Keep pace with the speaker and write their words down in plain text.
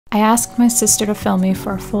I asked my sister to film me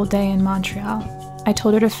for a full day in Montreal. I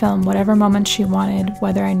told her to film whatever moment she wanted,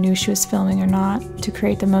 whether I knew she was filming or not, to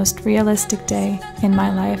create the most realistic day in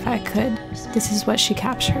my life I could. This is what she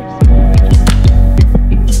captured.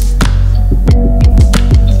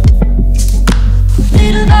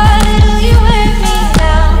 Little by little you wear me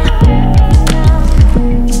down.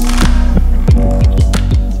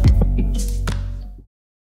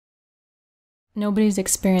 Nobody's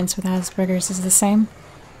experience with Asperger's is the same.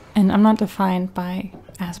 And I'm not defined by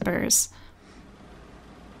Asperger's.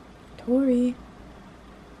 Tori.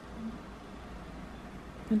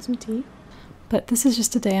 Want some tea? But this is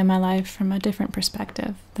just a day in my life from a different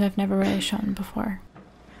perspective that I've never really shown before.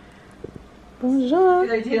 Bonjour.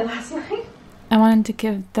 Good idea last night. I wanted to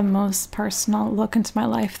give the most personal look into my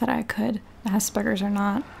life that I could, Asperger's or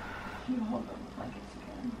not.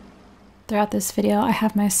 Throughout this video, I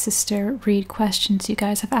have my sister read questions you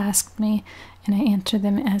guys have asked me, and I answer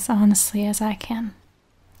them as honestly as I can.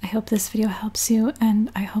 I hope this video helps you, and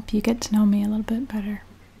I hope you get to know me a little bit better.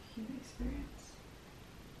 Human experience.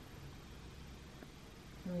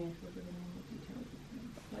 I mean, if we're living in the details of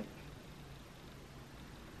things, like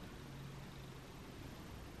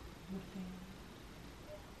lifting,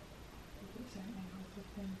 certain angles of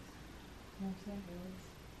things. You know what I'm saying?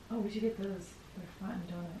 Oh, we should get those. They're flat and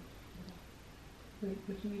donut. Wait,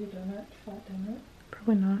 would you eat a donut? Flat donut?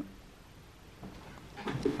 Probably not.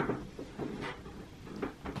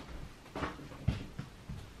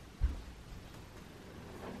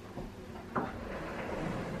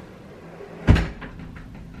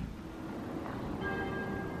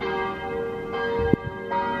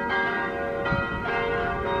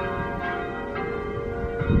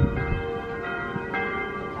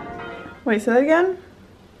 Wait, say that again?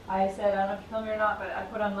 I said, I don't know if you film me or not, but I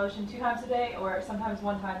put on lotion 2 times a day, or sometimes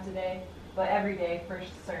 1 time a day, but every day for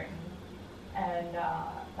certain. And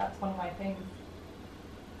that's one of my things.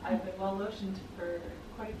 I've been well lotioned for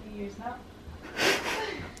quite a few years now.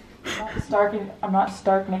 I'm not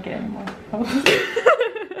stark naked anymore. I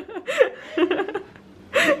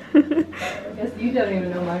guess you don't even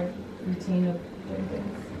know my routine of doing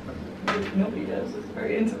things. Nobody does. It's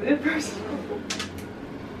very intimate and personal.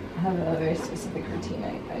 I have a very specific routine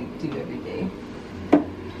I do every day.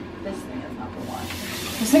 This thing is not the one.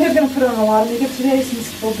 I was thinking I was going to put on a lot of makeup today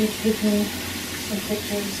since we'll be taking some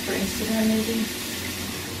pictures for Instagram maybe.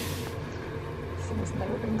 So this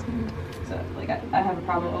never brings me. So like I have a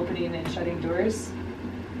problem opening and shutting doors.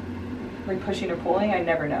 Like pushing or pulling, I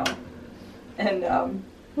never know. And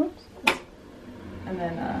whoops. And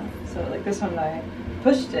then so like this one I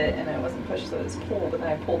pushed it and it wasn't pushed, so it was pulled, but then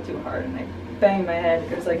I pulled too hard and I banged my head.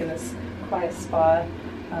 It was like in this quiet spot.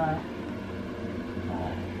 And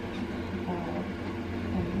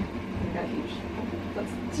it got huge.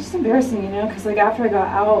 It's just embarrassing, you know, because like after I got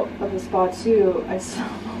out of the spa too, I still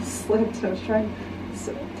almost slipped. I was trying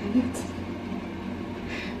so dang it.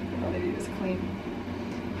 All I need is clean.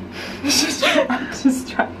 I'm just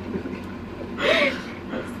trying.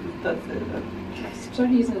 That's it. I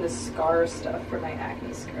started using the scar stuff for my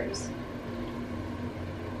acne scars.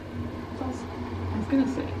 I was gonna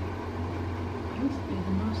say, I used to be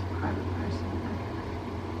the most private person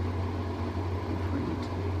before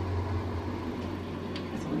YouTube.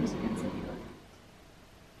 That's what I was gonna say.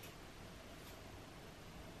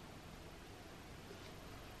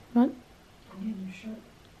 What? I'm getting your shirt.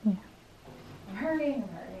 Yeah. I'm hurrying.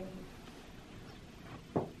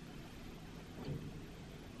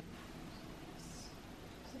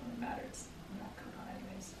 So it matters. I'm not coming on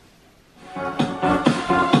anyways.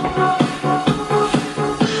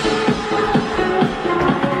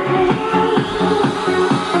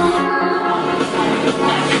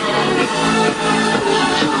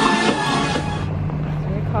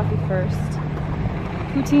 Coffee first.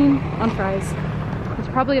 Poutine on fries. It's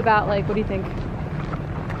probably about like, what do you think?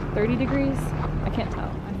 30 degrees? I can't tell.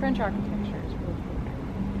 My French architecture is really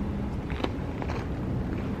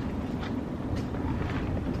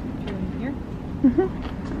cool. Here? Mm-hmm.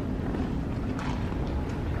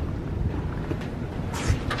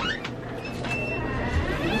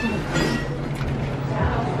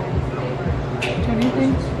 What do you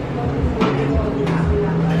think?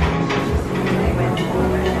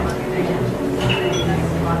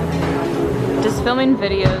 Does filming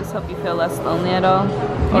videos help you feel less lonely at all?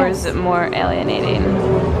 Or is it more alienating?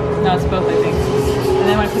 No, it's both, I think. And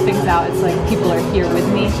then when I put things out, it's like people are here with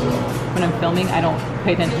me. When I'm filming, I don't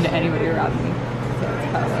pay attention to anybody around me. So it's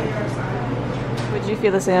kind of like... Would you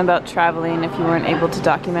feel the same about traveling if you weren't able to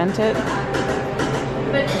document it?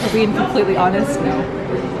 To be completely honest, no.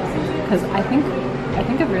 Because I think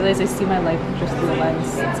I've realized I see my life just through a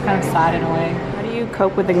lens. It's kind of sad in a way. How do you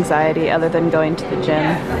cope with anxiety other than going to the gym?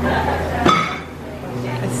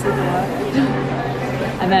 I sleep a lot.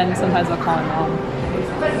 And then sometimes I'll call my mom.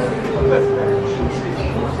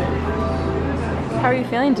 How are you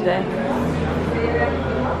feeling today?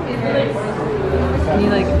 Can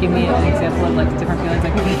you like give me an example of like different feelings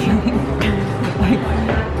I could be feeling?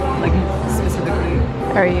 like specifically.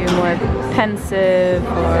 Are you more pensive,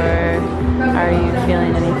 or are you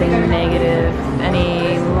feeling anything negative?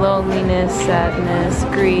 Any loneliness, sadness,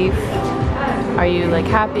 grief? Are you like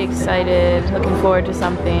happy, excited, looking forward to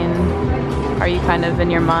something? Are you kind of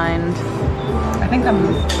in your mind? I think I'm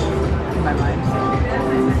in my mind.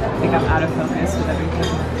 I think I'm out of focus with everything.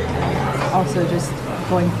 Also just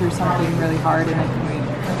going through something really hard and like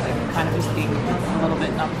kind of just being a little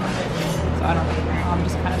bit numb from it. So I don't really know. I'm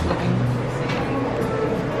just kind of living.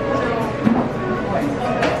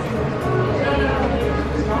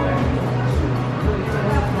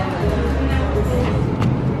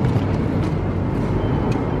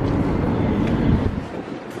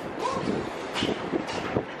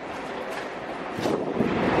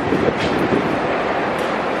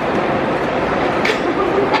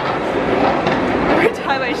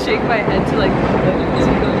 I shake my head to like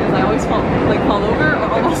I always fall over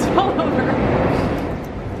or almost fall over.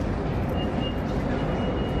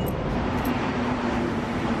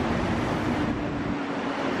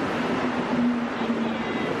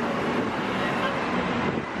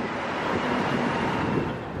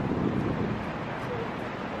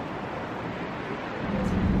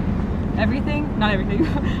 Everything? Not everything.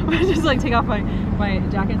 I just like take off my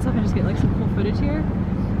jacket and stuff and just get like some cool footage here.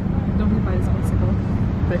 Don't need to buy this bicycle.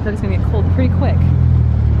 But I thought it's gonna get cold pretty quick.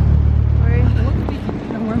 Alright, I'm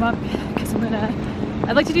gonna warm up because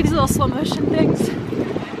I'd like to do these little slow motion things.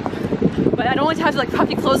 But I don't want to have to like pop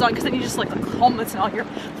your clothes on because then you just like calmness and all your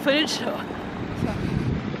footage. So I'm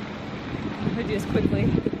gonna do this quickly.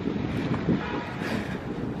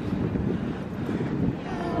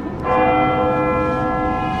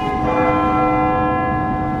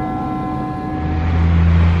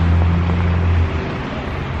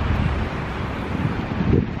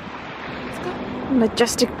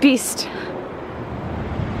 Majestic beast.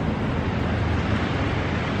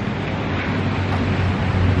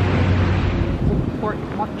 Port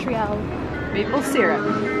Montreal maple syrup.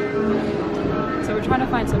 So we're trying to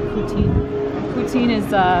find some poutine. Poutine is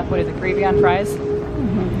what is it? Gravy on fries.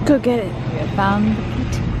 Mm-hmm. Go get it. We have found the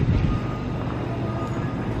poutine.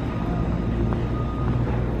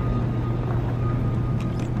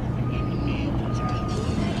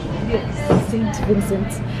 St.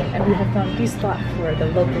 Vincent, and we have found this spot for the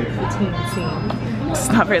local poutine scene. It's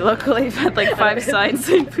not very local, they've had like 5 signs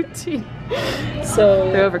saying poutine.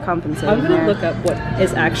 So they're overcompensating. I'm gonna look up what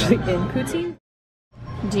is actually in poutine.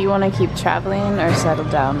 Do you want to keep traveling or settle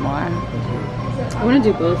down more? I want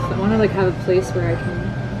to do both. I want to like have a place where I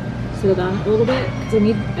can settle down a little bit because I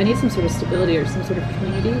need some sort of stability or some sort of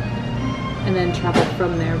community, and then travel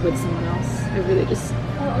from there with someone else. I really just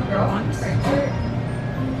want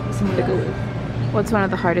someone to go with. What's one of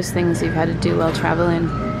the hardest things you've had to do while traveling?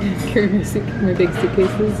 Carry my big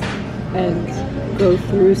suitcases and go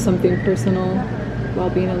through something personal while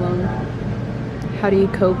being alone. How do you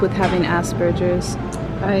cope with having Asperger's?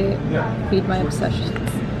 I feed my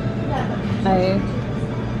obsessions. I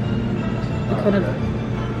kind of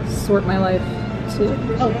sort my life to...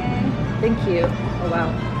 Oh, thank you. Oh,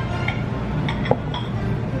 wow.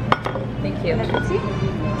 Thank you.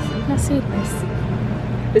 Merci.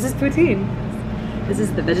 This is poutine. This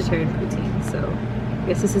is the vegetarian poutine, so I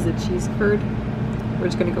guess this is a cheese curd. We're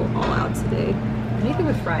just gonna go all out today. Anything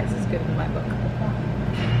with fries is good in my book.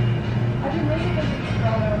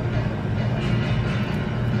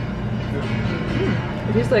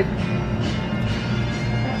 It tastes like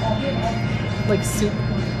soup,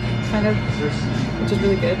 kind of, which is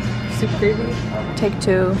really good. Soup gravy. Take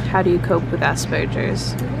 2. How do you cope with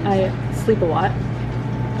Asperger's? I sleep a lot.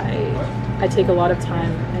 I take a lot of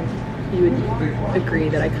time, and you would agree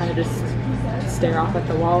that I kind of just stare off at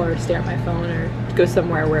the wall or stare at my phone or go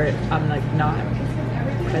somewhere where I'm like not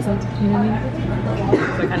present, you know what I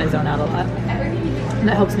mean? So I kind of zone out a lot. And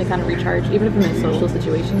that helps me kind of recharge. Even if I'm in a social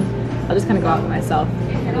situation, I'll just kind of go out by myself,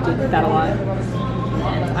 and I do that a lot.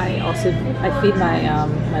 And I feed my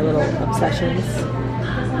my little obsessions,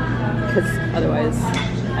 because otherwise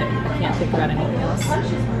I can't think about anything else.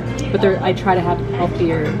 But I try to have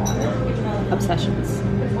healthier obsessions.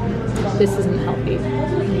 This isn't healthy.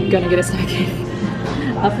 I'm gonna get a stomachache.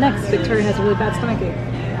 Up next, Victoria has a really bad stomachache.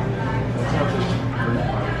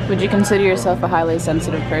 Would you consider yourself a highly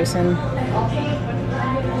sensitive person?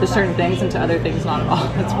 To certain things and to other things not at all.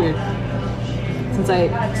 That's weird. since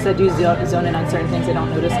I do zone in on certain things, I don't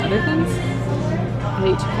notice other things. I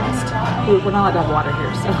hate Christ. We're not allowed to have water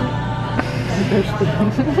here, so. I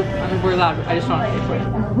mean, we're allowed, I just don't want to pay for it.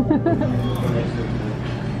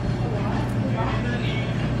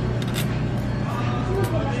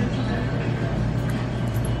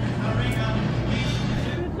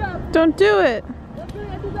 Don't do it!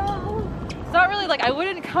 It's not really like, I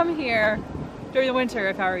wouldn't come here during the winter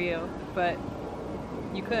if I were you, but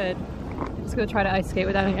you could. I'm just gonna try to ice skate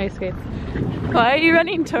without any ice skates. Why are you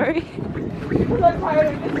running, Tori? Because I'm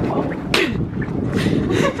tired of this home.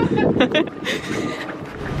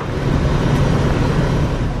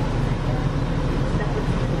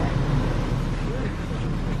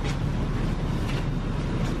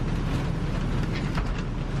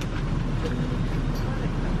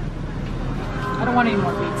 I don't want any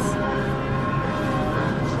more beats.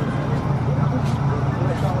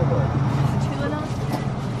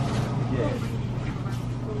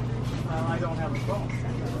 I don't have a phone.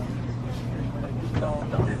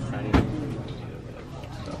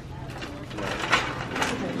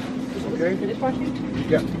 Okay.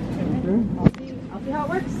 Yeah. I'll see how it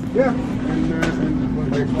works. Yeah. And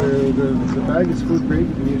like the bag is food grade.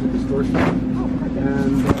 You can use it to store stuff.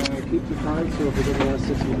 And keep the card so if it doesn't last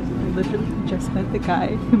 6 months. I literally just met the guy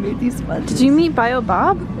who made these sponges. Did you meet Bio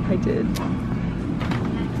Bob? I did.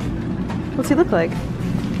 What's he look like?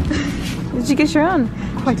 Did you get your own?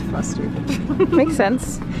 Quite flustered. Makes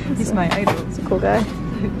sense. He's my idol. He's a cool guy.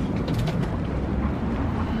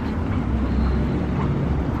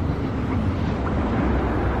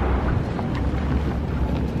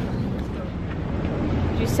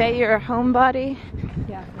 Did you say you're a homebody?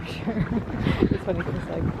 Yeah, for sure. It's funny because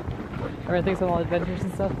like everyone thinks I'm all adventures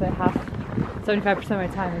and stuff, but 75% of my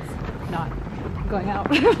time is not going out.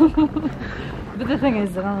 But the thing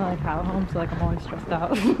is, I don't really have a home, so like I'm always stressed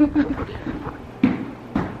out.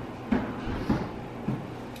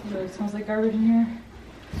 It smells like garbage in here.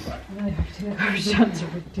 I really have to take the garbage down. Do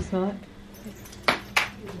you smell it?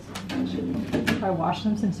 Should I wash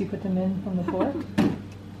them since you put them in from the floor?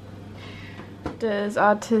 Does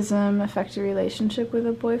autism affect your relationship with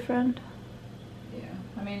a boyfriend? Yeah.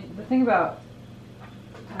 I mean, the thing about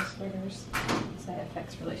ASPERGERS is that it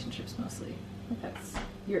affects relationships mostly. It affects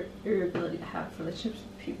your ability to have relationships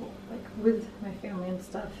with people. Like with my family and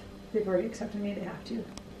stuff, they've already accepted me, they have to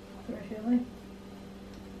for my family.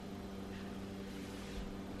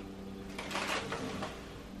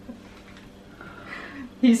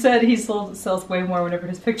 He said he sells way more whenever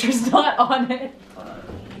his picture's not on it.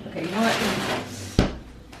 Okay, you know what?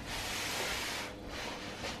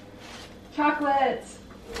 Chocolate!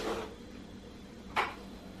 What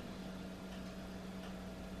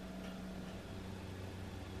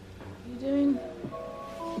are you doing?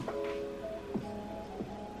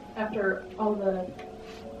 After all the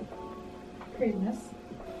craziness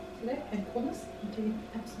today and coolness, I'm taking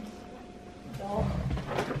absence. That's all.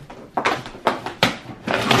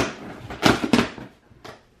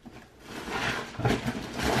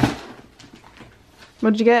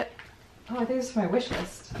 What'd you get? Oh, I think this is my wish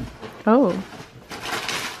list. Oh.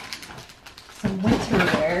 Some winter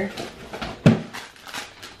wear.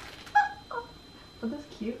 Oh, that's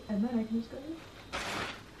cute. And then I can just go.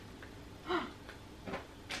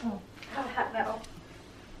 Oh, I have a hat now.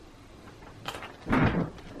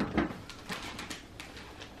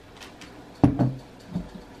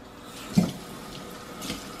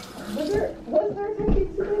 Was there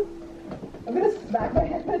something to this? I'm gonna smack my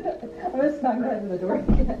head. I'm gonna smack my head in the door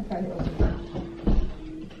again and try to open it.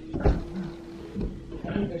 I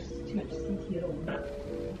think there's too much CTO.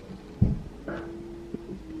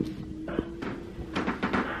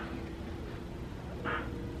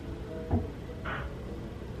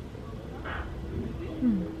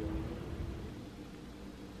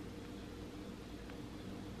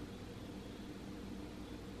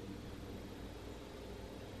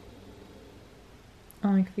 I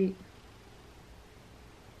like feet.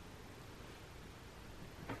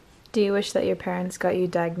 Do you wish that your parents got you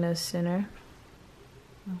diagnosed sooner?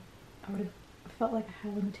 No. I would have felt like I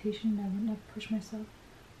had a limitation and I wouldn't have pushed myself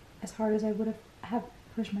as hard as I would have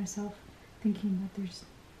pushed myself, thinking that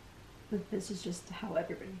this is just how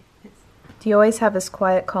everybody is. Do you always have this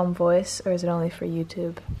quiet, calm voice, or is it only for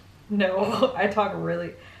YouTube? No, I have a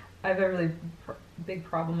really big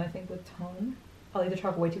problem, I think, with tone. I'll either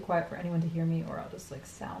talk way too quiet for anyone to hear me, or I'll just like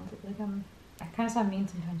sound like I kind of sound mean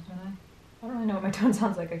sometimes, don't I? I don't really know what my tone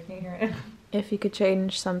sounds like, I can't hear it. If you could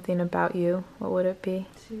change something about you, what would it be?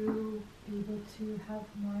 To be able to have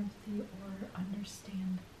more empathy or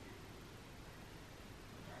understand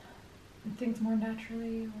things more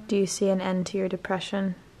naturally. Or... Do you see an end to your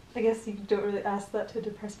depression? I guess you don't really ask that to a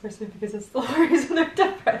depressed person because it's the whole reason they're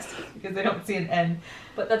depressed, because they don't see an end.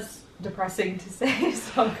 But that's depressing to say,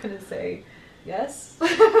 so I'm gonna say yes.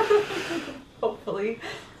 Hopefully.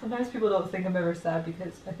 Sometimes people don't think I'm ever sad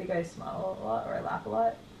because I think I smile a lot or I laugh a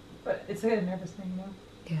lot. But it's like a nervous thing, you know?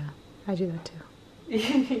 Yeah, I do that too.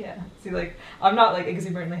 Yeah. See, like, I'm not like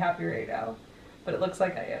exuberantly happy right now, but it looks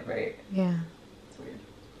like I am, right? Yeah. It's weird.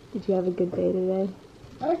 Did you have a good day today?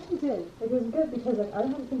 I actually did. It was good because like I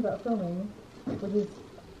didn't have to think about filming, which is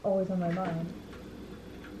always on my mind.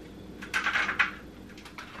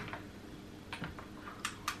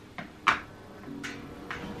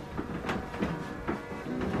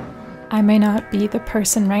 I may not be the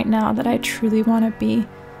person right now that I truly want to be,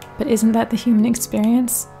 but isn't that the human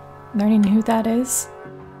experience? Learning who that is?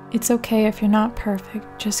 It's okay if you're not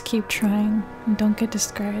perfect, just keep trying and don't get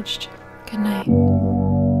discouraged. Good night.